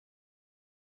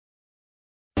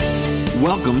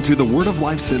Welcome to the Word of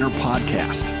Life Center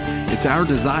podcast. It's our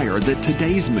desire that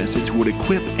today's message would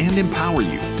equip and empower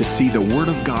you to see the Word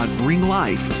of God bring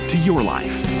life to your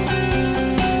life.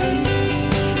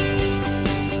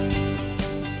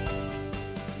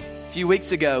 A few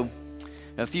weeks ago,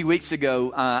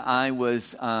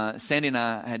 Sandy and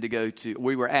I had to go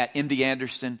we were at MD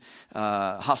Anderson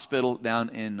Hospital down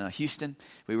in Houston.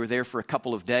 We were there for a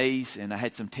couple of days, and I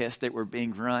had some tests that were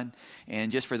being run.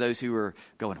 And just for those who were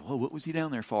going, "Whoa, what was he down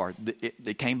there for?"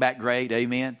 It came back great,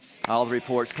 amen. All the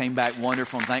reports came back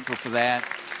wonderful. I'm thankful for that.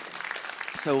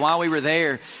 So while we were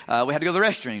there, we had to go to the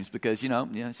restrooms because,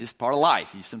 it's just part of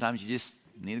life. Sometimes you just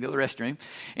need to go to the restroom.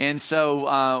 And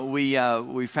so we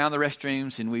found the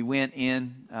restrooms and we went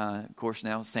in. Of course,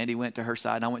 now Sandy went to her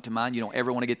side and I went to mine. You don't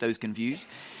ever want to get those confused.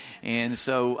 And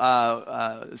so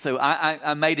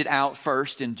I made it out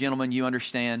first. And gentlemen, you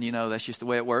understand, that's just the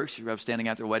way it works. I was standing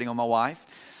out there waiting on my wife.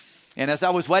 And as I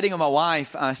was waiting on my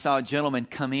wife, I saw a gentleman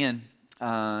come in.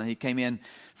 He came in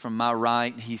from my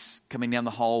right. He's coming down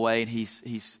the hallway and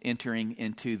he's entering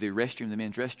into the restroom, the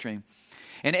men's restroom.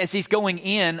 And as he's going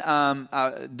in,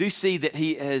 I do see that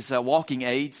he has walking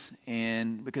aids,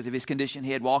 and because of his condition,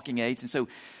 he had walking aids. And so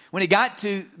when he got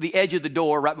to the edge of the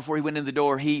door, right before he went in the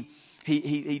door, he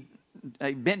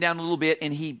bent down a little bit,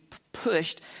 and he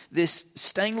pushed this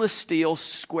stainless steel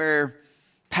square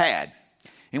pad.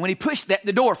 And when he pushed that,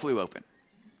 the door flew open.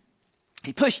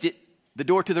 He pushed it, the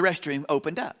door to the restroom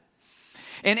opened up.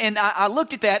 And I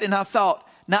looked at that, and I thought,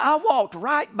 now I walked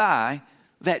right by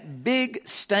that big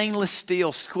stainless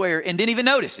steel square and didn't even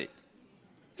notice it.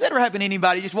 Does that ever happen to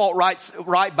anybody? You just walk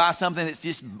right by something that's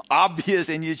just obvious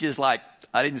and you're just like,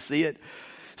 I didn't see it.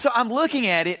 So I'm looking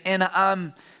at it and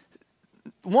I'm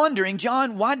wondering,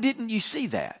 John, why didn't you see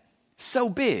that? So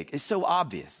big, it's so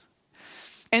obvious.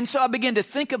 And so I began to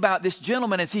think about this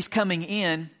gentleman as he's coming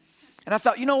in, and I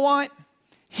thought, you know what?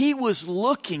 He was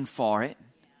looking for it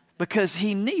because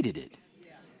he needed it.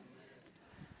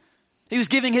 He was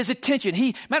giving his attention.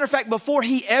 Matter of fact, before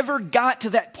he ever got to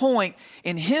that point,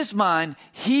 in his mind,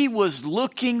 he was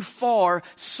looking for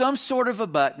some sort of a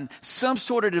button, some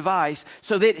sort of device,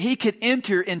 so that he could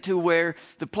enter into where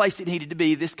the place it needed to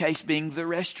be, this case being the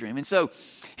restroom. And so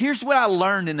here's what I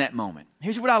learned in that moment. How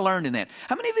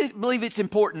many of you believe it's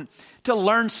important to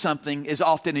learn something as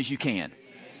often as you can?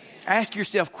 Ask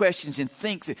yourself questions and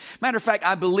think. Matter of fact,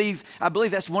 I believe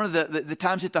that's one of the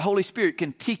times that the Holy Spirit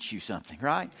can teach you something,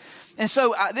 right? And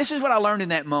so this is what I learned in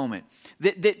that moment.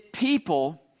 That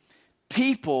people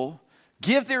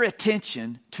give their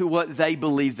attention to what they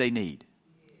believe they need.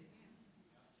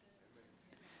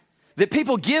 That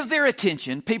people give their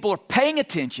attention, people are paying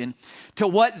attention to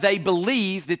what they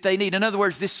believe that they need. In other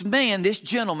words, this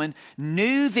gentleman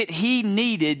knew that he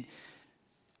needed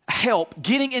help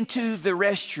getting into the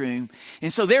restroom,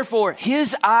 and so therefore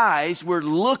his eyes were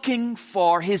looking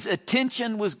for, his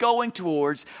attention was going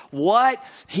towards what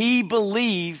he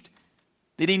believed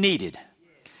that he needed.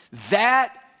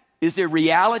 That is the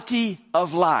reality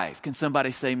of life. Can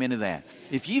somebody say amen to that?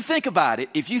 If you think about it,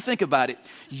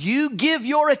 you give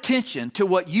your attention to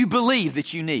what you believe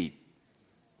that you need.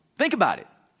 Think about it.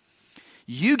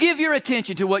 You give your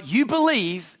attention to what you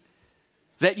believe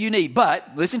that you need.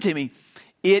 But listen to me.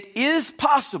 It is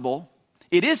possible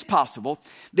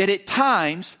that at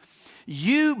times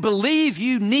you believe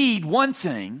you need one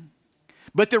thing,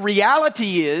 but the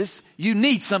reality is you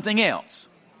need something else.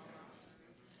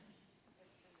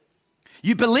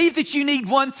 You believe that you need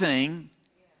one thing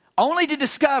only to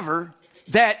discover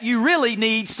that you really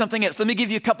need something else. Let me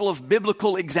give you a couple of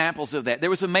biblical examples of that.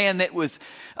 There was a man that was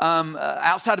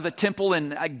outside of a temple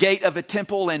and a gate of a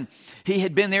temple, and he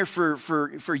had been there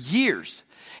for years.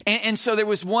 And so there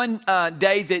was one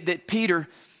day that Peter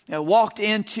walked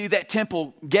into that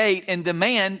temple gate, and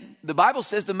the Bible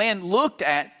says the man looked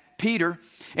at Peter,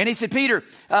 and he said, Peter,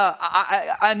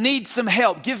 I need some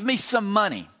help. Give me some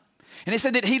money. And it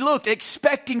said that he looked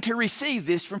expecting to receive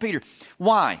this from Peter.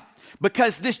 Why?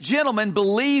 Because this gentleman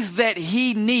believed that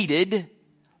he needed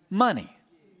money.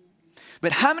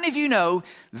 But how many of you know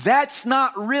that's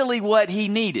not really what he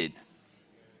needed?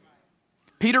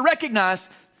 Peter recognized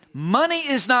money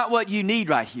is not what you need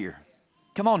right here.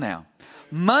 Come on now.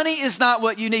 Money is not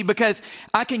what you need, because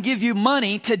I can give you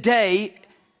money today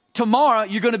tomorrow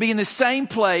you're going to be in the same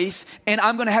place and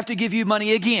I'm going to have to give you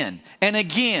money again and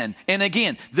again and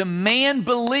again. The man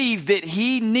believed that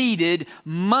he needed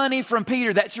money from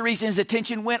Peter. That's the reason his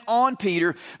attention went on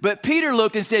Peter. But Peter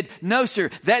looked and said, no, sir,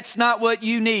 that's not what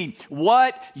you need.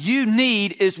 What you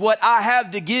need is what I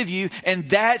have to give you, and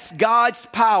that's God's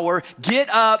power. Get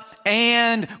up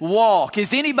and walk.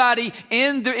 Is anybody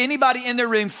in the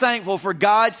room thankful for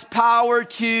God's power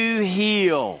to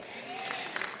heal?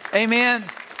 Amen.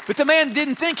 But the man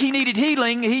didn't think he needed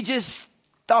healing. He just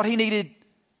thought he needed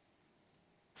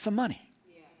some money.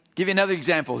 Give you another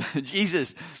example.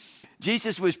 Jesus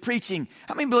was preaching.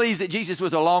 How many believes that Jesus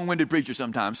was a long-winded preacher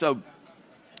sometimes? So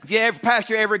if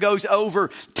pastor ever goes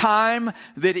over time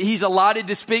that he's allotted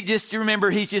to speak, just remember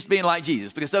he's just being like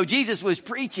Jesus. Because so Jesus was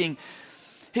preaching.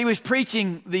 He was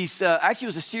preaching these, actually it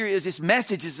was a series, this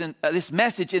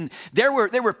message, and there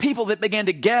were people that began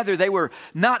to gather. They were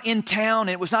not in town,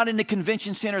 and it was not in the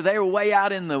convention center. They were way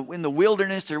out in the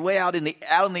wilderness, or way out on the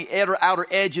outer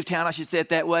edge of town, I should say it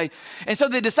that way. And so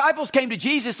the disciples came to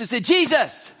Jesus and said,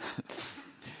 Jesus,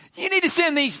 you need to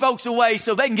send these folks away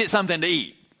so they can get something to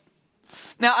eat.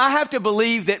 Now, I have to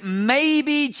believe that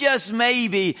maybe, just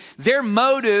maybe, their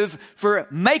motive for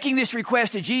making this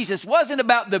request to Jesus wasn't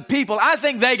about the people. I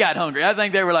think they got hungry. I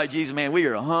think they were like, Jesus, man, we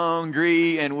are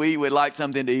hungry and we would like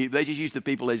something to eat. They just used the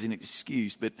people as an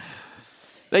excuse. But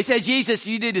they said, Jesus,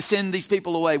 you need to send these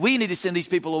people away. We need to send these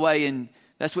people away, and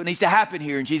that's what needs to happen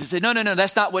here. And Jesus said, no,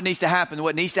 that's not what needs to happen.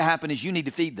 What needs to happen is you need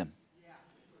to feed them.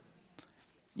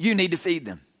 You need to feed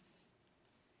them.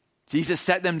 Jesus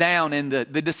sat them down, and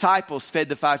the disciples fed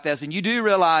the 5,000. You do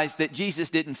realize that Jesus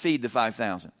didn't feed the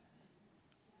 5,000.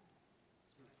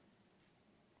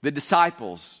 The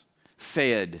disciples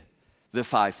fed the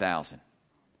 5,000.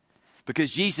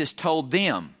 Because Jesus told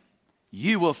them,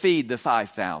 you will feed the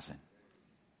 5,000.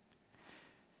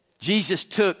 Jesus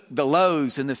took the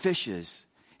loaves and the fishes,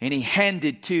 and he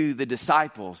handed to the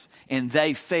disciples, and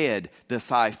they fed the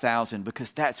 5,000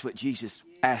 because that's what Jesus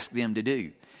asked them to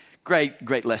do.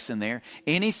 Great lesson there.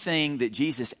 Anything that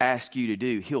Jesus asks you to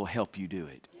do, he'll help you do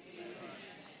it.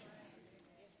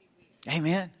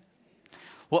 Amen.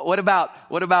 What about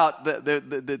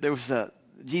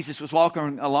Jesus was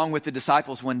walking along with the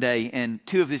disciples one day, and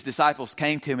two of his disciples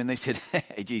came to him and they said,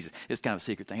 hey, Jesus, it's kind of a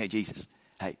secret thing. Hey, Jesus,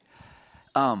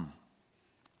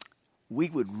 we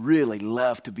would really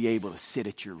love to be able to sit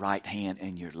at your right hand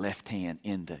and your left hand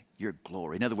in your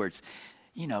glory. In other words,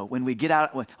 you know, when we get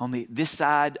out on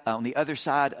the other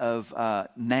side of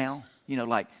now, you know,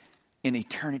 like in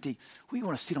eternity, we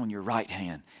want to sit on your right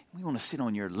hand. We want to sit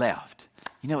on your left.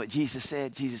 You know what Jesus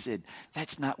said? Jesus said,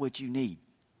 that's not what you need.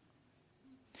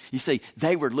 You see,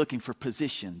 they were looking for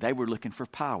position. They were looking for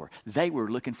power. They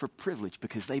were looking for privilege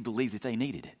because they believed that they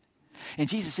needed it. And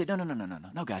Jesus said,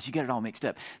 no, guys, you got it all mixed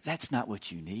up. That's not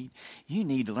what you need. You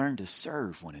need to learn to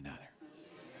serve one another.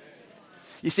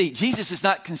 You see, Jesus is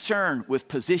not concerned with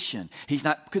position. He's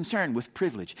not concerned with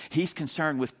privilege. He's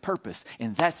concerned with purpose.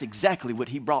 And that's exactly what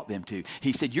he brought them to.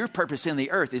 He said, your purpose in the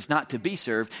earth is not to be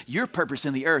served. Your purpose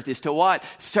in the earth is to what?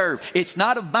 Serve. It's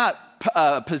not about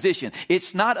position.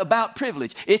 It's not about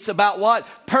privilege. It's about what?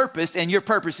 Purpose, and your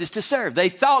purpose is to serve. They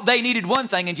thought they needed one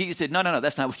thing, and Jesus said, no,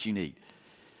 that's not what you need.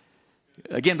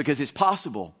 Again, because it's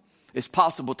possible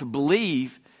to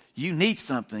believe you need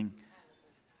something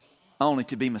only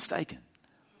to be mistaken.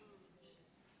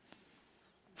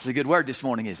 It's a good word this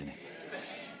morning, isn't it?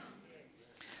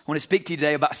 I want to speak to you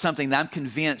today about something that I'm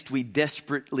convinced we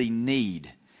desperately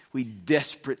need. We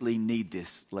desperately need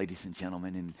this, ladies and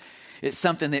gentlemen. And it's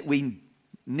something that we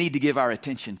need to give our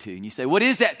attention to. And you say, what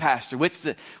is that, Pastor? What's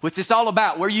this all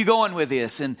about? Where are you going with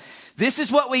this? And this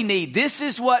is what we need. This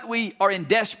is what we are in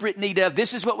desperate need of.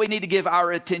 This is what we need to give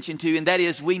our attention to. And that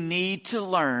is, we need to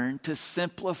learn to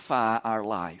simplify our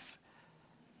life.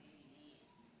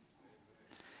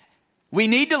 We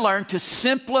need to learn to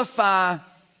simplify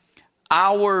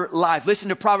our life. Listen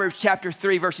to Proverbs chapter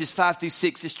 3, verses 5 through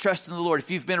 6. It's trust in the Lord.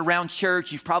 If you've been around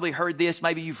church, you've probably heard this.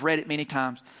 Maybe you've read it many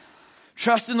times.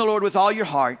 Trust in the Lord with all your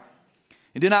heart,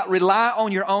 and do not rely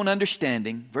on your own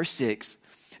understanding. Verse 6.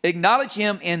 Acknowledge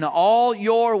him in all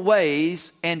your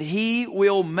ways, and he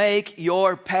will make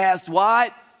your paths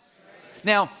what?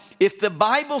 Now, if the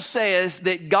Bible says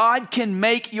that God can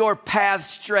make your path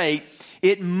straight,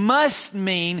 it must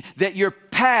mean that your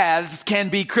paths can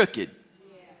be crooked.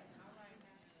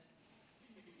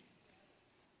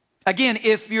 Again,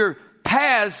 if your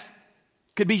paths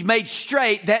could be made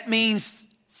straight, that means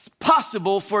it's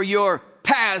possible for your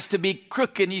paths to be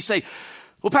crooked. And you say,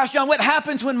 well, Pastor John, what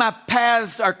happens when my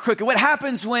paths are crooked? What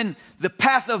happens when the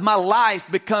path of my life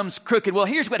becomes crooked? Well,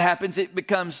 here's what happens. It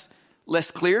becomes less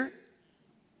clear.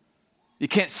 You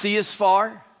can't see as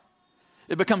far.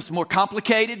 It becomes more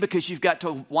complicated because you've got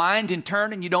to wind and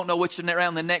turn and you don't know what's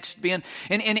around the next bend.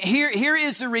 And here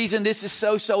is the reason this is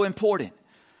so important.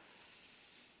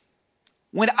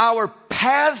 When our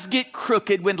paths get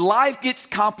crooked, when life gets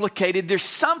complicated, there's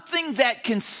something that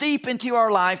can seep into our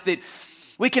life that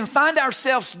we can find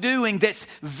ourselves doing that's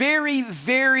very,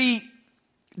 very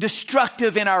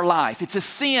destructive in our life. It's a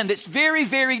sin that's very,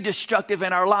 very destructive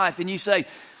in our life. And you say,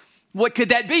 what could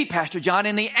that be, Pastor John?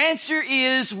 And the answer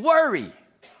is worry.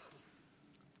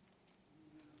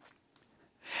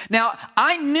 Now,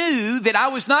 I knew that I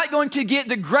was not going to get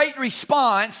the great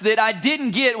response that I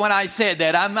didn't get when I said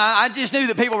that. I just knew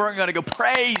that people weren't going to go,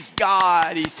 praise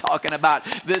God, he's talking about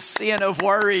the sin of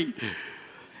worry.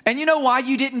 And you know why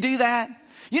you didn't do that?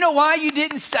 You know why you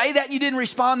didn't say that and you didn't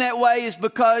respond that way is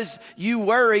because you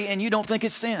worry and you don't think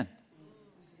it's sin.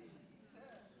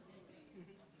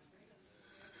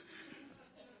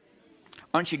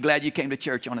 Aren't you glad you came to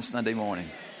church on a Sunday morning?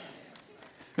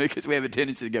 Because we have a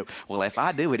tendency to go, well, if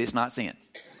I do it, it's not sin.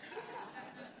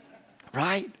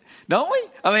 Right? Don't we?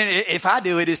 I mean, if I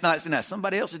do it, it's not sin. Now,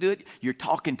 somebody else will do it. You're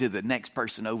talking to the next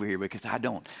person over here because I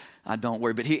don't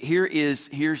worry. But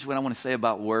here's what I want to say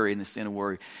about worry and the sin of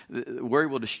worry. Worry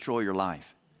will destroy your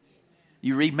life.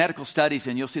 You read medical studies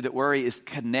and you'll see that worry is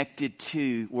connected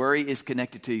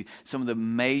to some of the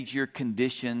major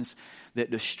conditions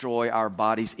that destroy our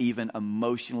bodies, even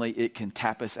emotionally. It can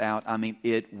tap us out. I mean,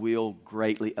 it will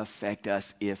greatly affect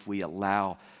us if we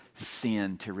allow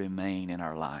sin to remain in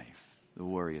our life, the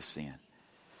worry of sin.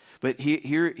 But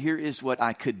here is what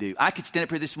I could do. I could stand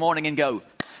up here this morning and go,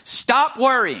 stop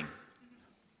worrying.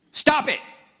 Stop it.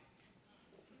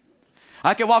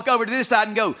 I could walk over to this side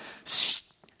and go,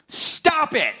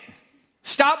 stop it.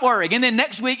 Stop worrying. And then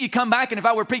next week you come back, and if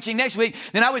I were preaching next week,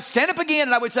 then I would stand up again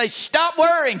and I would say, stop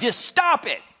worrying. Just stop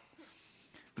it.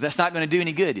 But that's not going to do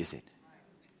any good, is it?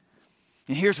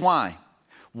 And here's why.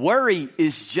 Worry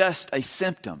is just a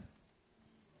symptom.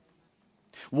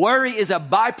 Worry is a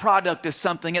byproduct of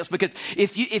something else, because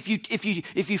if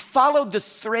you follow the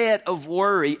thread of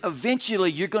worry,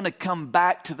 eventually you're going to come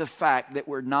back to the fact that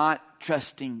we're not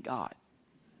trusting God.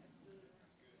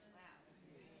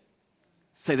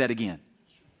 Say that again.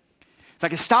 If I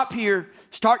could start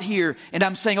here, and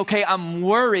I'm saying, okay, I'm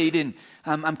worried and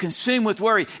I'm consumed with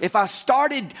worry. If I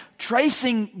started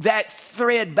tracing that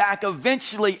thread back,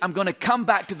 eventually I'm going to come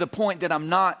back to the point that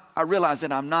I realize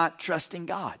that I'm not trusting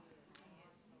God.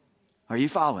 Are you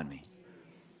following me?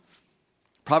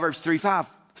 Proverbs 3:5,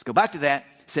 let's go back to that.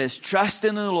 It says, trust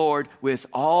in the Lord with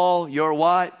all your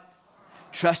what?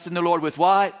 Trust in the Lord with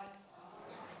what?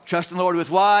 Trust in the Lord with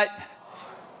what?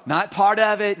 Not part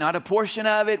of it, not a portion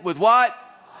of it. With what?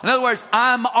 In other words,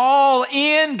 I'm all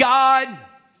in, God.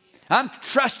 I'm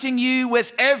trusting you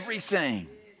with everything.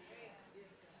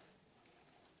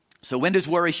 So when does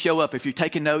worry show up? If you're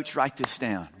taking notes, write this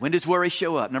down. When does worry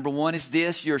show up? Number one is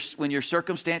this. When your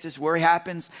circumstances, worry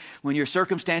happens when your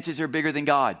circumstances are bigger than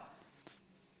God.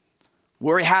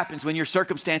 Worry happens when your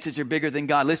circumstances are bigger than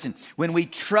God. Listen, when we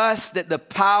trust that the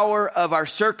power of our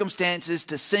circumstances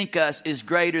to sink us is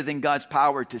greater than God's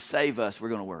power to save us, we're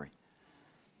going to worry.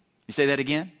 You say that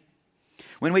again?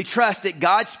 When we trust that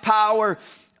God's power,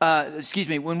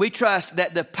 when we trust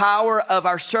that the power of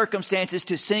our circumstances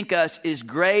to sink us is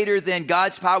greater than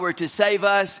God's power to save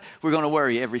us, we're going to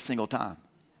worry every single time.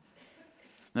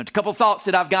 Now, a couple thoughts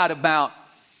that I've got about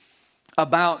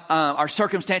our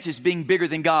circumstances being bigger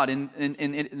than God. And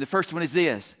the first one is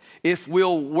this. If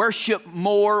we'll worship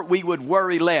more, we would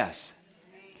worry less.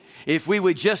 If we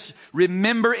would just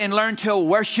remember and learn to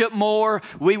worship more,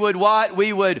 we would what?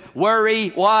 We would worry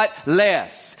what?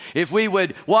 Less. If we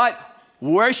would what?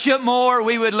 Worship more,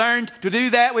 we would learn to do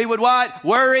that. We would what?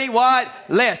 Worry what?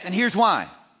 Less. And here's why.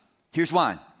 Here's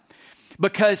why.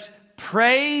 Because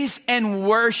praise and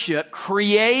worship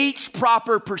creates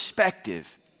proper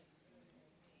perspective.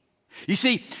 You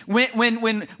see,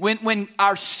 when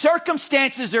our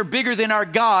circumstances are bigger than our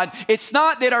God, it's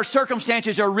not that our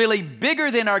circumstances are really bigger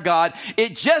than our God.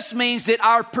 It just means that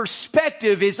our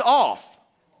perspective is off.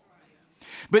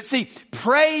 But see,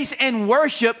 praise and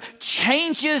worship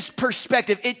changes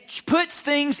perspective. It puts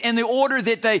things in the order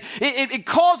that it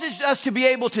causes us to be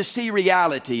able to see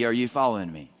reality. Are you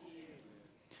following me?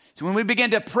 So when we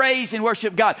begin to praise and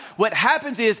worship God, what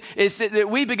happens is that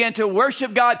we begin to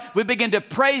worship God, we begin to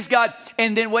praise God,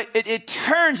 and then it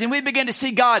turns and we begin to see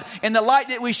God in the light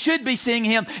that we should be seeing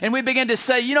Him, and we begin to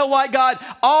say, you know what, God,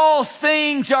 all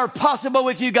things are possible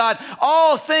with you, God.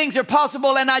 All things are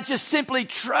possible, and I just simply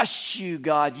trust you,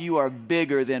 God. You are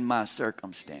bigger than my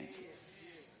circumstances.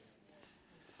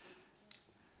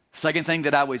 Second thing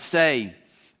that I would say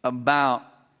about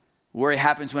worry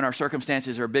happens when our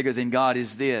circumstances are bigger than God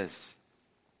is this.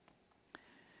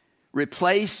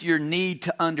 Replace your need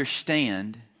to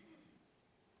understand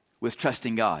with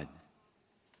trusting God.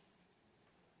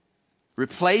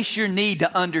 Replace your need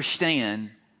to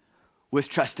understand with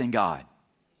trusting God.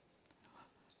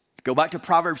 Go back to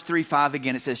Proverbs 3:5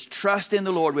 again. It says, trust in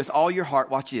the Lord with all your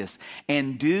heart. Watch this.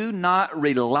 And do not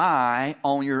rely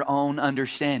on your own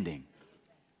understanding.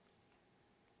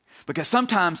 Because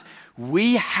sometimes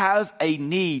we have a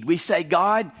need. We say,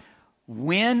 God,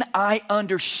 when I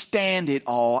understand it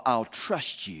all, I'll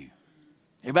trust you.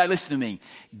 Everybody listen to me.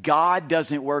 God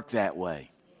doesn't work that way.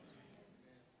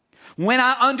 When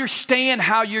I understand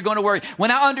how you're going to work,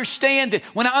 when I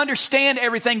understand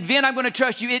everything, then I'm going to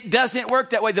trust you. It doesn't work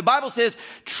that way. The Bible says,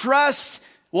 trust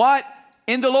what?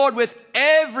 In the Lord with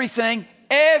everything.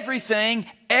 And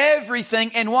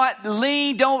what?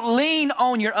 Don't lean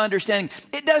on your understanding.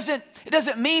 It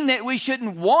doesn't mean that we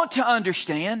shouldn't want to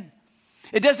understand.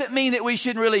 It doesn't mean that we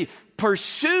shouldn't really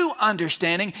pursue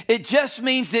understanding. It just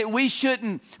means that we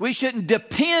shouldn't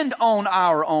depend on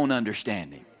our own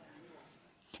understanding.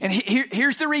 And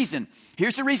here's the reason.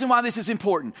 Here's the reason why this is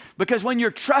important. Because when you're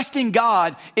trusting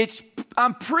God,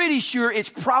 I'm pretty sure it's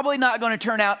probably not going to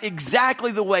turn out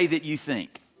exactly the way that you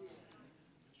think.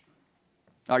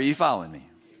 Are you following me?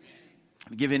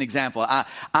 Let me give you an example.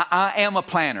 I am a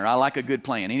planner. I like a good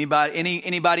plan.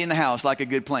 Anybody in the house like a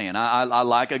good plan? I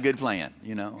like a good plan,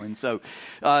 you know. And so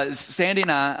Sandy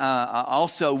and I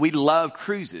also, we love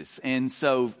cruises. And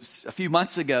so a few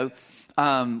months ago,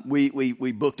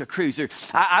 we booked a cruiser.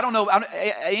 I don't know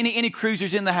any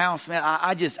cruisers in the house, man.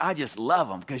 I just love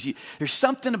them because there's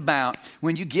something about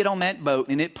when you get on that boat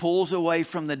and it pulls away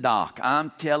from the dock.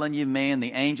 I'm telling you, man,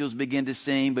 the angels begin to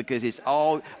sing because it's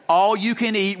all you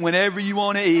can eat whenever you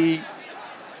want to eat.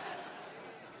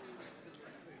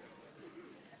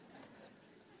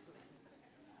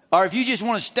 Or if you just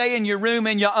want to stay in your room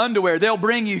in your underwear, they'll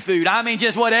bring you food. I mean,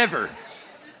 just whatever.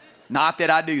 Not that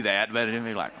I do that, but it'd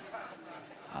be like,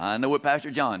 I know what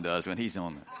Pastor John does when he's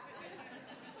on it.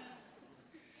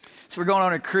 So we're going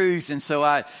on a cruise, and so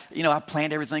I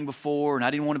planned everything before, and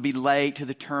I didn't want to be late to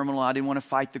the terminal. I didn't want to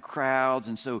fight the crowds,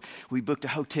 and so we booked a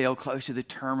hotel close to the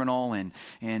terminal and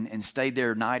stayed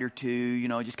there a night or two,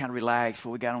 just kind of relaxed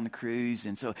before we got on the cruise.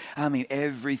 And so,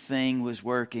 everything was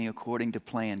working according to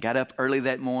plan. Got up early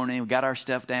that morning, we got our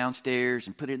stuff downstairs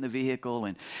and put it in the vehicle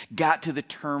and got to the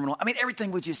terminal.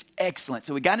 Everything was just excellent.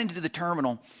 So we got into the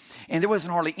terminal, and there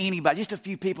wasn't hardly anybody, just a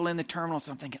few people in the terminal.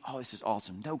 So I'm thinking, oh, this is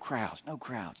awesome. No crowds.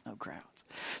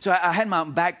 So I had my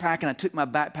backpack, and I took my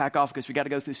backpack off because we got to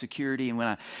go through security. And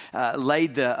when I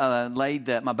laid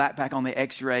my backpack on the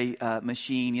X-ray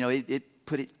machine,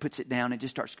 it puts it down. It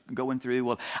just starts going through.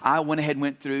 Well, I went ahead and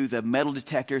went through the metal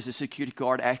detectors. The security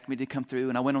guard asked me to come through,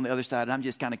 and I went on the other side, and I'm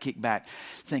just kind of kicked back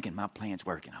thinking my plan's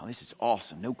working. Oh, this is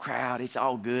awesome. No crowd. It's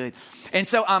all good. And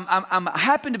so I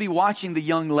happen to be watching the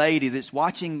young lady that's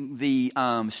watching the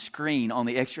screen on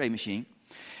the X-ray machine.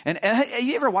 And have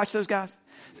you ever watched those guys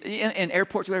in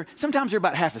airports or whatever? Sometimes they're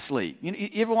about half asleep. You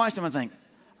ever watch them and think,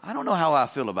 I don't know how I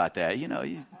feel about that.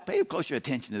 You pay closer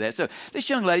attention to that. So this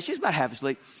young lady, she's about half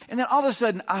asleep. And then all of a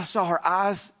sudden, I saw her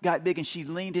eyes got big and she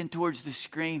leaned in towards the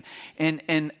screen.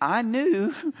 And I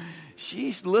knew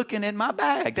she's looking at my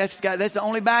bag. That's the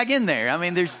only bag in there.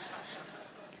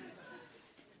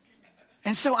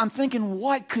 And so I'm thinking,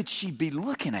 what could she be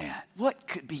looking at? What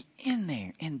could be in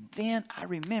there? And then I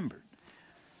remembered.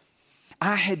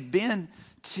 I had been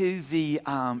to the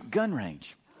gun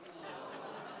range.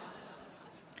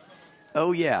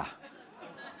 Oh, yeah.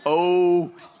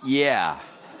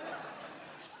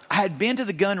 I had been to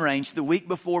the gun range the week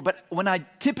before, but when I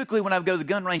would go to the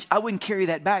gun range, I wouldn't carry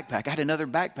that backpack. I had another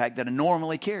backpack that I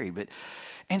normally carry.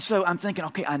 And so I'm thinking,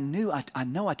 okay, I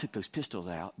know I took those pistols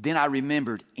out. Then I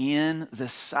remembered in the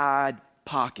side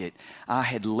pocket, I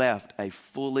had left a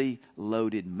fully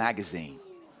loaded magazine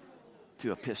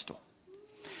to a pistol.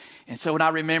 And so when I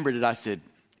remembered it, I said,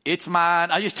 it's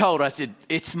mine. I just told her, I said,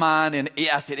 it's mine. And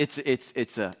I said,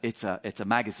 it's a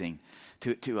magazine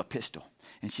to a pistol.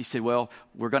 And she said, well,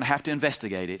 we're going to have to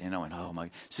investigate it. And I went, oh my.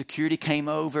 Security came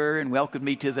over and welcomed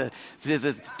me to the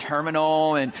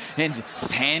terminal. And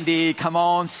Sandy, come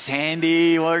on,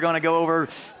 Sandy. We're going to go over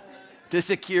to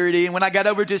security. And when I got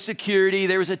over to security,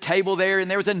 there was a table there. And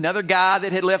there was another guy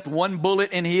that had left one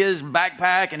bullet in his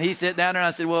backpack. And he sat down there and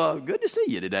I said, well, good to see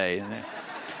you today. And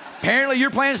apparently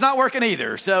your plan's not working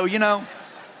either. So,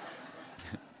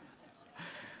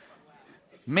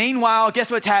 Meanwhile,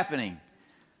 guess what's happening?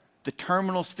 The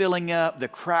terminal's filling up. The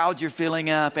crowds are filling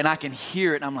up. And I can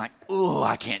hear it. And I'm like, oh,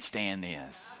 I can't stand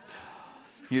this.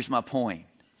 Here's my point.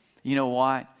 You know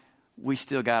what? we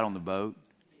still got on the boat.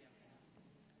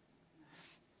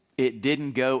 It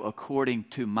didn't go according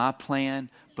to my plan,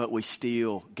 but we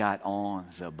still got on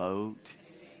the boat.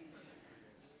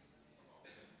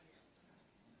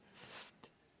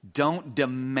 Don't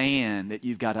demand that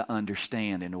you've got to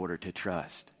understand in order to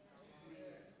trust.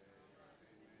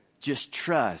 Just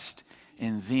trust,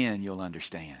 and then you'll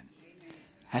understand.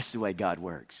 That's the way God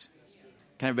works.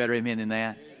 Can I have a better amen than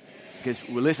that? Because,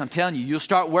 well, listen, I'm telling you, you'll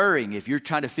start worrying. If you're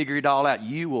trying to figure it all out,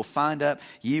 you will find out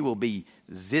you will be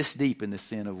this deep in the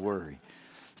sin of worry.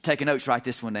 Take a note, write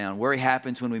this one down. Worry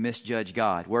happens when we misjudge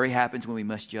God. Worry happens when we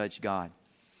misjudge God.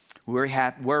 Worry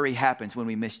happens when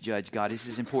we misjudge God. This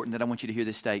is important that I want you to hear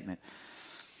this statement.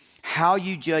 How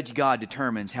you judge God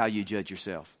determines how you judge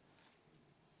yourself.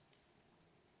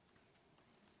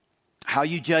 How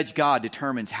you judge God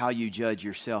determines how you judge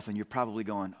yourself. And you're probably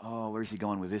going, oh, where's he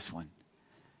going with this one?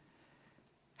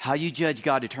 How you judge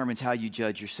God determines how you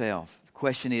judge yourself. The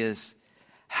question is,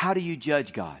 how do you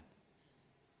judge God?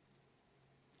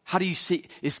 How do you see?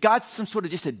 Is God some sort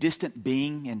of just a distant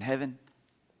being in heaven?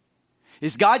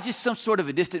 Is God just some sort of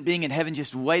a distant being in heaven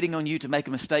just waiting on you to make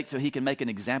a mistake so he can make an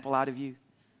example out of you?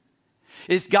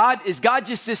 Is God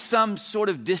just this some sort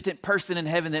of distant person in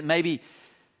heaven that maybe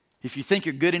if you think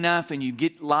you're good enough and you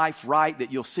get life right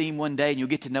that you'll see him one day and you'll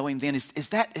get to know him then? Is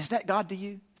that God to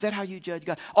you? Is that how you judge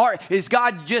God? Or is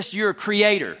God just your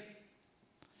creator?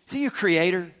 Is he your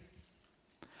creator?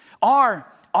 Or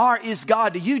is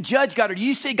God, do you judge God or do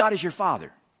you see God as your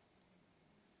father?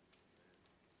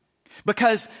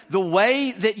 Because the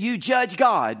way that you judge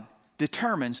God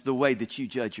determines the way that you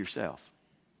judge yourself.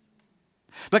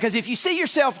 Because if you see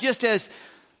yourself just as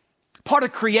part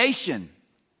of creation,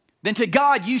 then to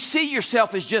God you see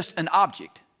yourself as just an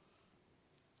object.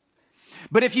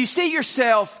 But if you see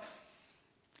yourself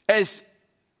as,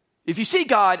 if you see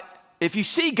God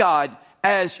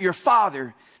as your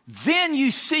father, then you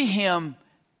see him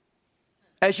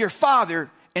as your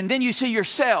father, and then you see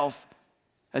yourself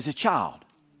as a child.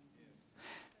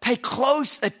 Pay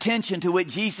close attention to what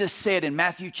Jesus said in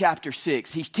Matthew chapter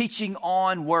 6. He's teaching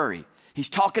on worry. He's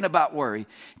talking about worry.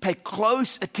 Pay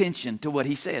close attention to what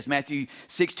he says. Matthew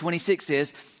 6:26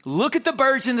 says, look at the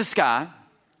birds in the sky,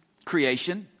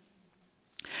 creation.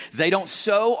 They don't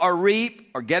sow or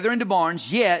reap or gather into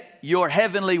barns, yet your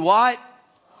heavenly what?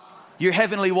 Your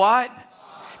heavenly what?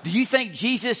 Do you think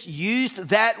Jesus used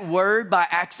that word by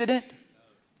accident?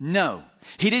 No.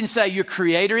 He didn't say your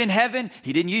creator in heaven.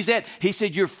 He didn't use that. He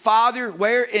said your father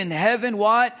where in heaven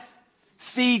what?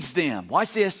 Feeds them.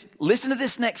 Watch this. Listen to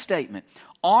this next statement.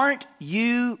 Aren't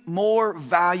you more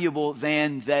valuable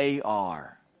than they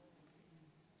are?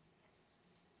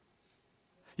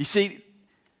 You see,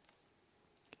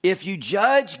 if you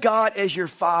judge God as your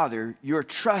father, your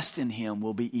trust in him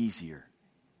will be easier.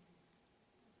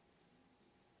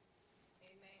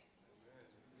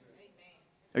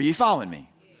 Are you following me?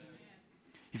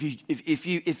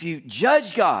 If you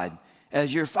judge God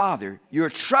as your father, your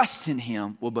trust in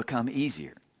him will become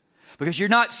easier. Because you're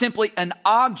not simply an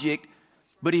object,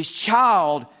 but his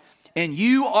child, and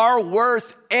you are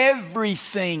worth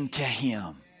everything to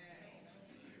him.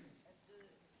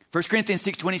 1 Corinthians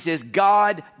 6:20 says,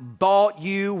 God bought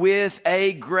you with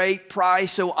a great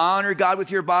price, so honor God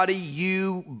with your body.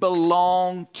 You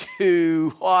belong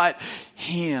to what?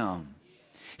 Him.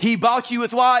 He bought you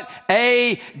with what?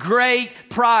 A great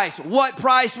price. What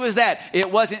price was that?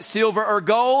 It wasn't silver or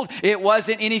gold. It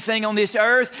wasn't anything on this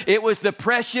earth. It was the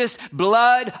precious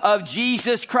blood of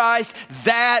Jesus Christ.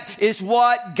 That is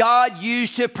what God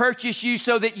used to purchase you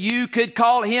so that you could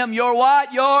call him your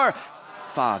what? Your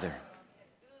Father.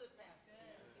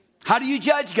 How do you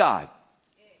judge God?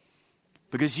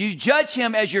 Because you judge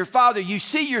him as your father. You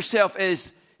see yourself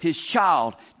as his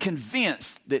child,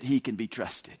 convinced that he can be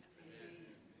trusted.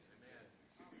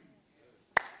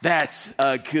 That's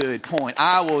a good point.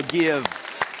 I will give.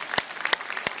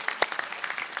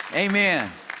 Amen.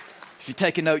 If you're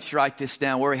taking notes, write this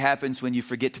down. Worry happens when you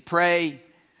forget to pray.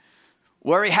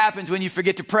 Worry happens when you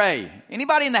forget to pray.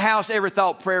 Anybody in the house ever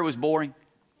thought prayer was boring?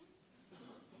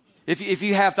 If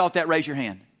you have thought that, raise your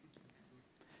hand.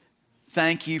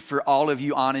 Thank you for all of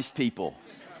you honest people.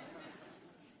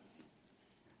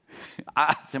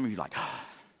 Some of you are like,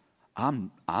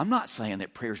 I'm not saying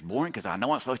that prayer's boring because I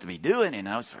know I'm supposed to be doing it.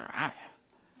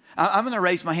 I'm going to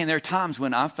raise my hand. There are times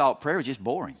when I've thought prayer was just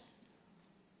boring.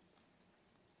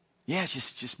 Yeah,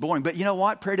 it's just boring. But you know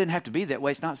what? Prayer didn't have to be that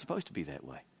way. It's not supposed to be that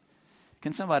way.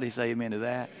 Can somebody say amen to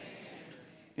that?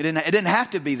 It didn't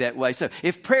have to be that way. So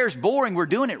if prayer's boring, we're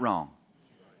doing it wrong.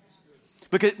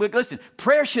 Because, listen,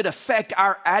 prayer should affect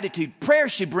our attitude. Prayer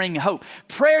should bring hope.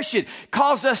 Prayer should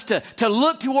cause us to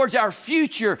look towards our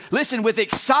future, listen, with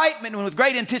excitement and with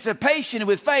great anticipation and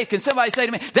with faith. Can somebody say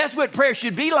to me, that's what prayer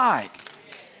should be like?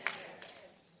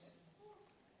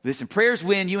 Listen, prayer's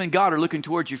when you and God are looking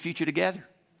towards your future together.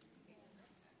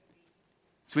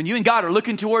 It's when you and God are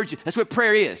looking towards you. That's what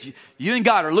prayer is. You and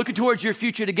God are looking towards your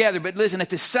future together. But listen, at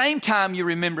the same time, you're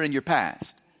remembering your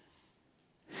past.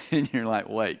 And you're like,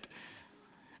 wait.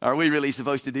 Are we really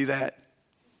supposed to do that?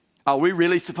 Are we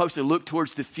really supposed to look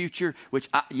towards the future?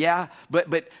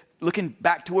 But looking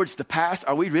back towards the past,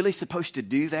 are we really supposed to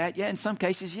do that? Yeah, in some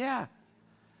cases, yeah.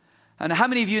 And how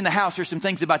many of you in the house, there's some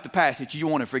things about the past that you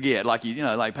want to forget, like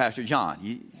like Pastor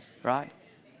John, right?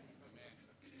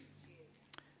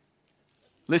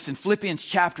 Listen, Philippians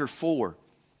chapter 4,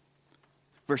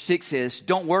 verse 6 says,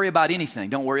 don't worry about anything.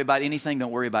 Don't worry about anything.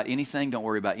 Don't worry about anything. Don't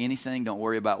worry about anything. Don't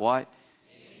worry about what?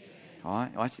 All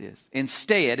right, watch this.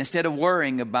 Instead of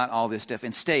worrying about all this stuff,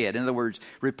 in other words,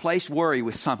 replace worry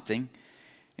with something,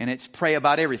 and it's pray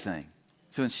about everything.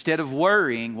 So instead of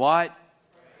worrying, what?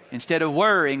 Instead of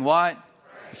worrying, what?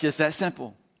 It's just that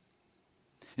simple.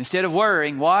 Instead of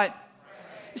worrying, what?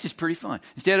 This is pretty fun.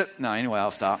 Anyway,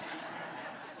 I'll stop.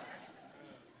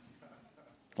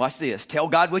 Watch this. Tell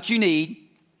God what you need.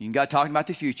 You and God talking about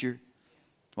the future.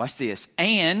 Watch this.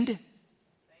 And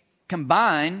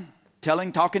combine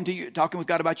talking with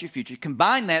God about your future.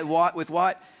 Combine that with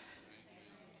what?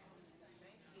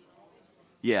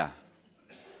 Yeah.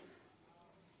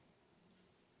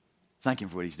 Thank Him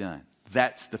for what He's done.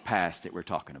 That's the past that we're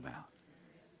talking about.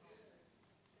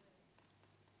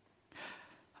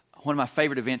 One of my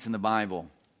favorite events in the Bible,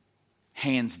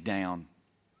 hands down,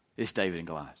 is David and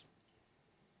Goliath.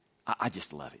 I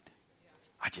just love it.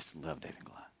 I just love David and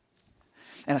Goliath.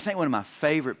 And I think one of my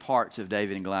favorite parts of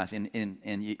David and Goliath,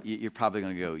 and you're probably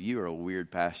going to go, you are a weird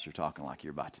pastor talking like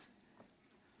you're about to.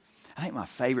 I think my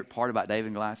favorite part about David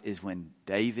and Goliath is when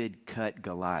David cut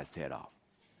Goliath's head off.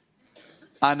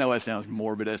 I know that sounds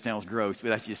morbid, that sounds gross, but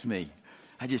that's just me.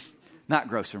 Not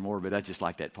gross or morbid, I just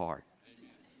like that part.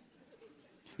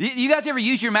 You guys ever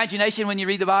use your imagination when you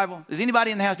read the Bible? Does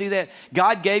anybody in the house do that?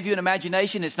 God gave you an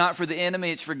imagination. It's not for the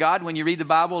enemy. It's for God. When you read the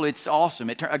Bible, it's awesome.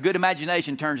 A good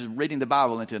imagination turns reading the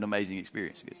Bible into an amazing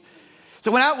experience.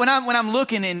 So when I'm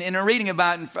looking and reading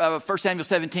about in 1 Samuel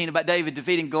 17 about David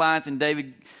defeating Goliath, and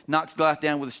David knocks Goliath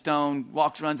down with a stone,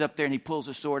 runs up there, and he pulls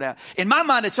the sword out. In my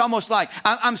mind, it's almost like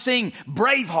I'm seeing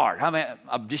Braveheart. I mean,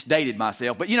 I've just dated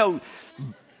myself, but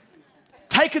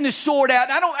taking the sword out.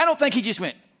 I don't think he just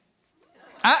went.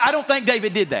 I don't think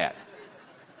David did that.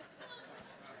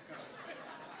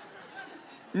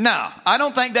 No, I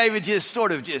don't think David just.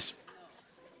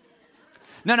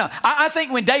 No. I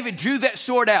think when David drew that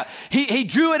sword out, he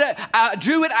drew it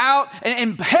out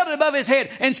and held it above his head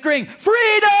and screamed,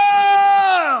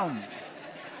 "Freedom!"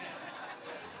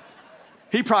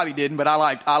 He probably didn't, but I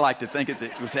like to think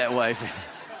it was that way.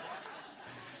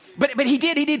 But he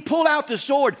did pull out the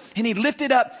sword, and he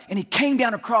lifted up, and he came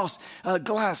down across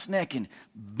Goliath's neck, and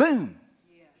boom.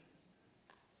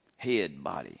 Head,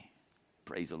 body.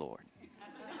 Praise the Lord.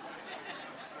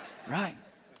 Right?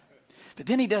 But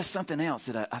then he does something else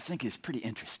that I think is pretty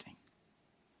interesting.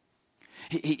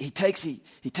 He takes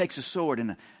a sword,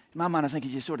 and in my mind I think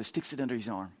he just sort of sticks it under his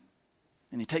arm.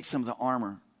 And he takes some of the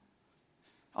armor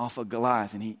off of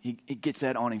Goliath, and he gets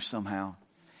that on him somehow.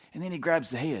 And then he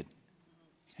grabs the head.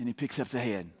 And he picks up the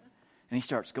head, and he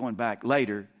starts going back.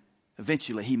 Later,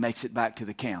 eventually, he makes it back to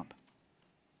the camp.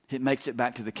 It makes it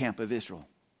back to the camp of Israel.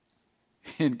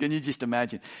 And can you just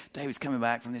imagine? David's coming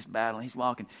back from this battle. He's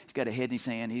walking. He's got a head in his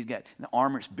hand. He's got the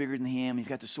armor that's bigger than him. He's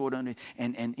got the sword under.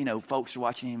 And folks are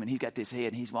watching him, and he's got this head,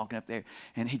 and he's walking up there,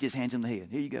 and he just hands him the head.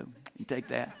 Here you go. You take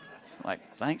that. Like,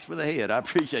 thanks for the head. I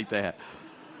appreciate that.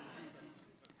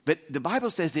 But the Bible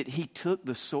says that he took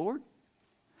the sword,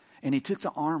 and he took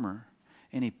the armor,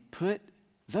 and he put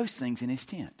those things in his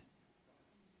tent.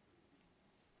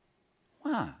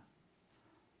 Why?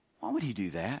 Why would he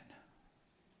do that?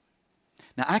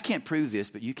 Now, I can't prove this,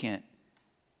 but you can't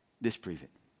disprove it.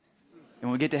 And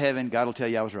when we get to heaven, God will tell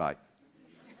you I was right.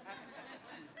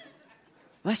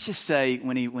 Let's just say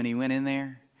when he went in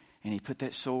there and he put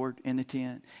that sword in the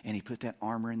tent and he put that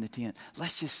armor in the tent,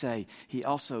 let's just say he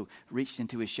also reached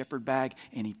into his shepherd bag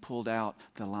and he pulled out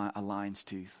a lion's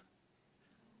tooth.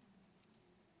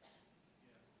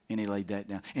 And he laid that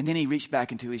down. And then he reached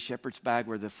back into his shepherd's bag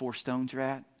where the 4 stones are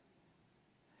at. And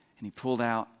he pulled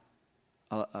out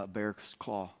a bear's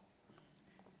claw.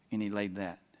 And he laid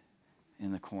that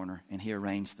in the corner. And he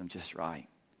arranged them just right.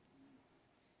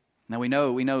 Now we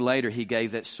know later he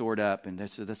gave that sword up, and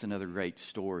that's another great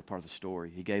story, part of the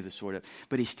story. He gave the sword up,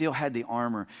 but he still had the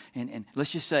armor. And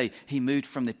let's just say he moved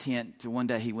from the tent to one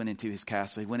day he went into his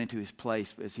castle. He went into his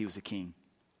place as he was a king.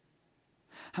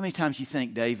 How many times do you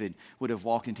think David would have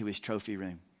walked into his trophy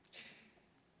room?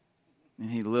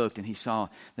 And he looked and he saw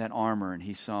that armor, and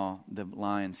he saw the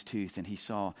lion's tooth, and he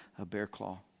saw a bear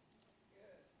claw.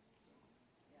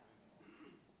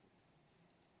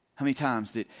 How many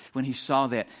times that when he saw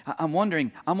that, I'm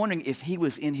wondering if he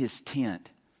was in his tent.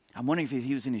 I'm wondering if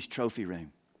he was in his trophy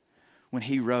room when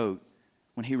he wrote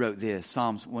this,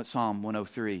 Psalm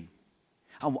 103.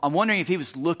 I'm wondering if he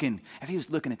was looking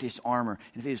at this armor,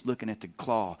 and if he was looking at the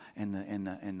claw and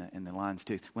the lion's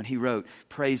tooth when he wrote,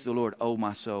 "Praise the Lord, O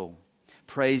my soul.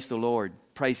 Praise the Lord,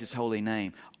 praise his holy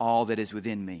name, all that is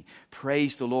within me.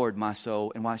 Praise the Lord, my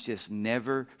soul." And watch this,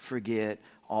 never forget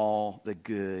all the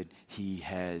good he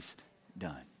has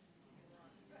done.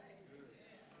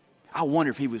 I wonder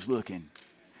if he was looking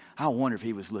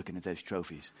at those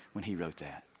trophies when he wrote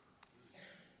that.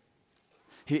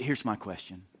 Here's my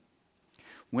question.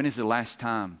 When is the last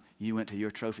time you went to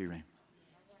your trophy room?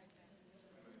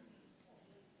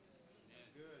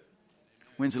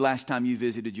 When's the last time you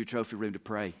visited your trophy room to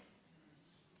pray?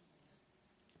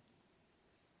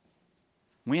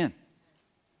 When?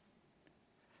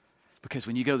 Because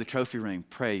when you go to the trophy room,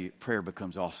 prayer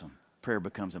becomes awesome. Prayer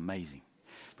becomes amazing.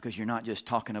 Because you're not just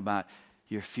talking about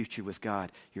your future with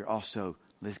God. You're also,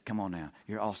 come on now,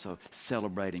 you're also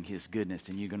celebrating his goodness.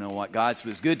 And you're going to know what? God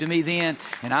was good to me then,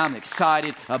 and I'm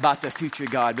excited about the future,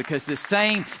 God. Because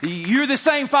you're the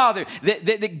same Father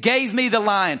that gave me the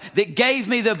lion, that gave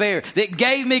me the bear, that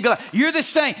gave me Goliath. You're the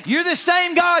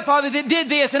same God, Father, that did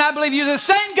this. And I believe you're the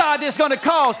same God that's going to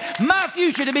cause my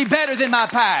future to be better than my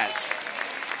past.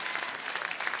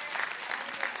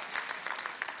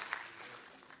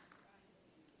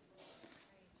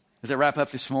 As I wrap up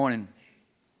this morning,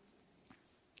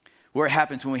 where it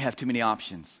happens when we have too many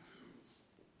options.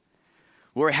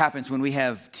 Where it happens when we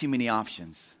have too many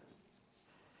options.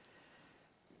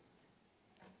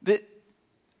 Does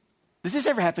this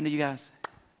ever happen to you guys?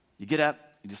 You get up,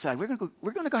 you decide, we're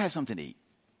going to go have something to eat.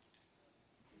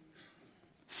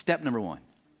 Step number 1.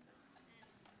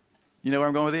 You know where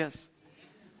I'm going with this?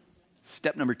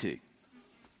 Step number 2.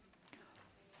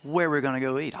 Where we're going to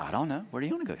go eat? I don't know. Where do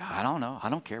you want to go? I don't know. I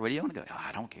don't care. Where do you want to go?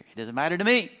 I don't care. It doesn't matter to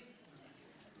me.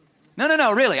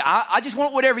 No, really. I just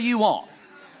want whatever you want.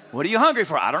 What are you hungry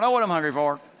for? I don't know what I'm hungry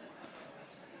for.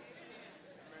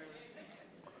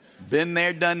 Been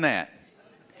there, done that.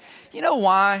 You know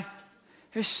why?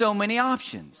 There's so many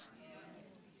options.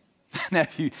 Now,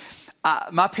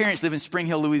 my parents live in Spring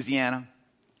Hill, Louisiana.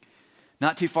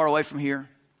 Not too far away from here.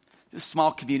 It's a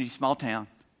small community, small town.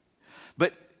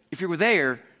 But if you were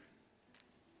there,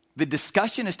 the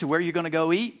discussion as to where you're going to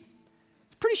go eat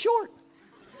is pretty short.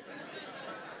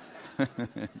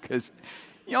 Because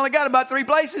you only got about 3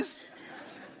 places.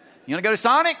 You want to go to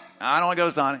Sonic? I don't want to go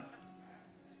to Sonic.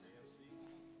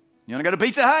 You want to go to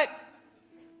Pizza Hut?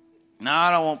 No,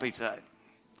 I don't want Pizza Hut.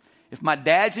 If my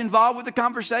dad's involved with the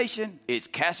conversation, it's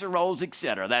casseroles,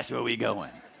 etc. That's where we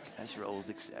going. Casseroles,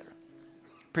 etc.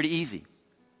 Pretty easy.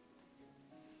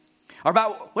 What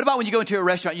about when you go into a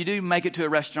restaurant? You do make it to a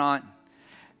restaurant,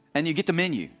 and you get the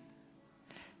menu.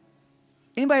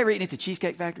 Anybody ever eaten at the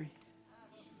Cheesecake Factory?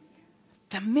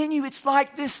 The menu, it's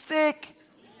like this thick.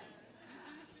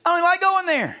 I don't like going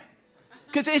there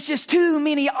because it's just too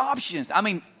many options. I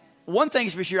mean, one thing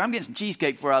is for sure, I'm getting some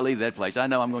cheesecake before I leave that place. I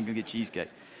know I'm going to get cheesecake.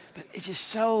 But it's just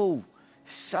so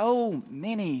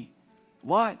many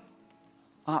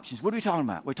options. What are we talking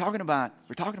about? We're talking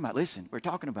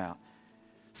about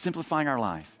simplifying our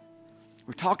life.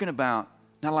 We're talking about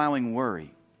not allowing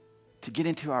worry to get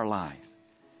into our life.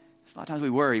 A lot of times we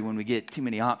worry when we get too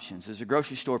many options. As a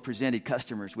grocery store presented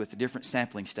customers with the different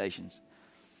sampling stations.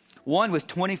 One with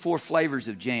 24 flavors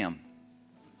of jam,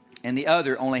 and the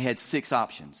other only had 6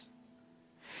 options.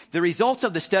 The results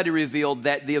of the study revealed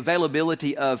that the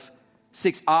availability of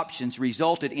 6 options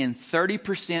resulted in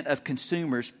 30% of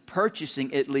consumers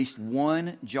purchasing at least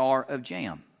 1 jar of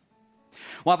jam.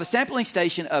 While the sampling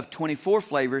station of 24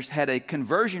 flavors had a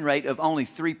conversion rate of only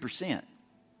 3%.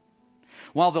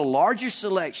 While the larger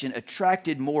selection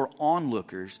attracted more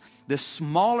onlookers, the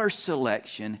smaller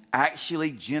selection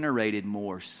actually generated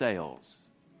more sales.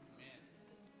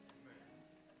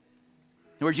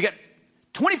 In other words, you got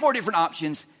 24 different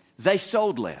options. They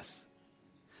sold less.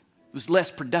 It was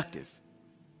less productive.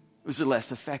 It was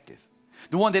less effective.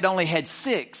 The one that only had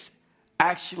 6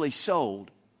 actually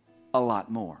sold a lot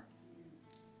more.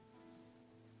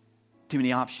 Too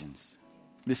many options.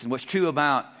 Listen, what's true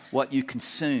about what you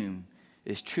consume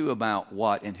is true about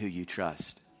what and who you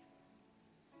trust.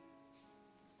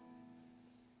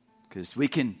 Because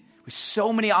with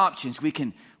so many options, we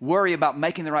can worry about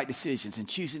making the right decisions and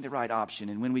choosing the right option.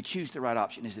 And when we choose the right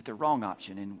option, is it the wrong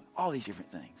option? And all these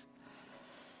different things.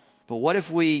 But what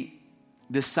if we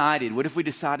decided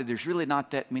there's really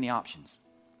not that many options?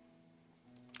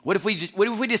 What if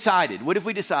we decided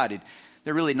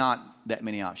there are really not that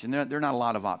many options? There are not a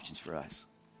lot of options for us.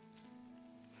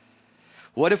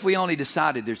 What if we only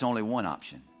decided there's only one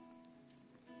option?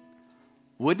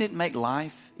 Wouldn't it make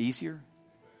life easier?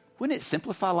 Wouldn't it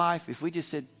simplify life if we just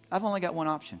said, I've only got one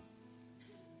option?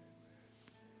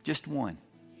 Just one.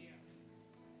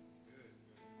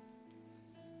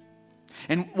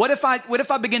 And what if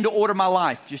I begin to order my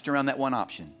life just around that one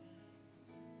option?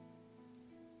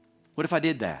 What if I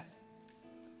did that?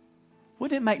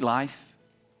 Wouldn't it make life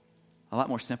a lot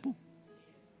more simple?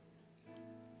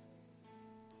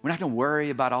 We're not going to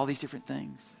worry about all these different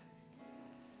things.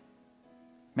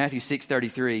 Matthew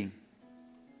 6:33,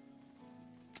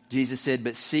 Jesus said,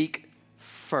 but seek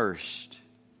first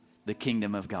the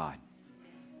kingdom of God.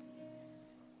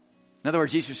 In other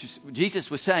words,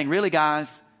 Jesus was saying, really,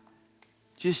 guys,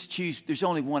 just choose. There's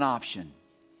only one option.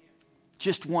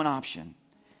 Just one option.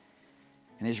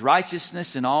 And his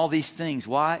righteousness and all these things,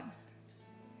 what?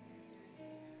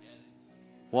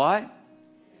 What?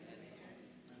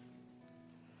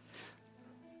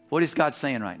 What is God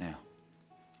saying right now?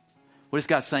 What is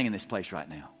God saying in this place right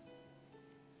now?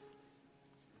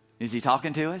 Is he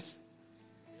talking to us?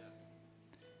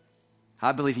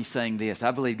 I believe he's saying this.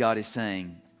 I believe God is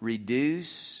saying,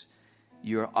 reduce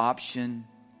your option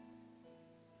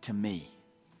to me.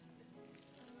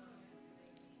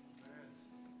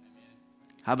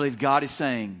 I believe God is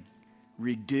saying,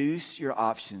 reduce your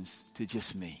options to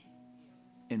just me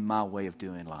in my way of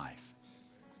doing life.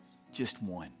 Just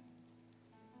one.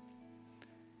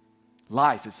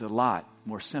 Life is a lot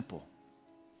more simple.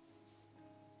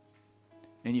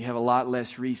 And you have a lot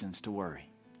less reasons to worry.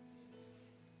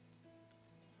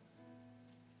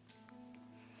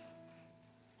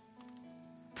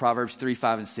 Proverbs 3,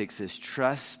 5, and 6 says,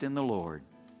 trust in the Lord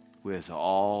with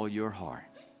all your heart.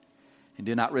 And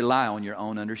do not rely on your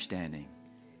own understanding.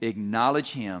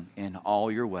 Acknowledge him in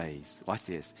all your ways. Watch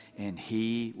this. And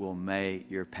he will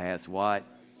make your paths what?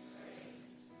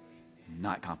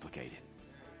 Not complicated.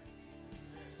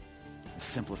 A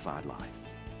simplified life.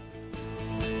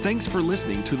 Thanks for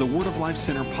listening to the Word of Life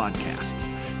Center podcast.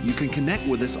 You can connect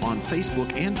with us on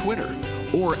Facebook and Twitter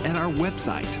or at our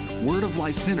website,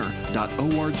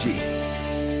 wordoflifecenter.org.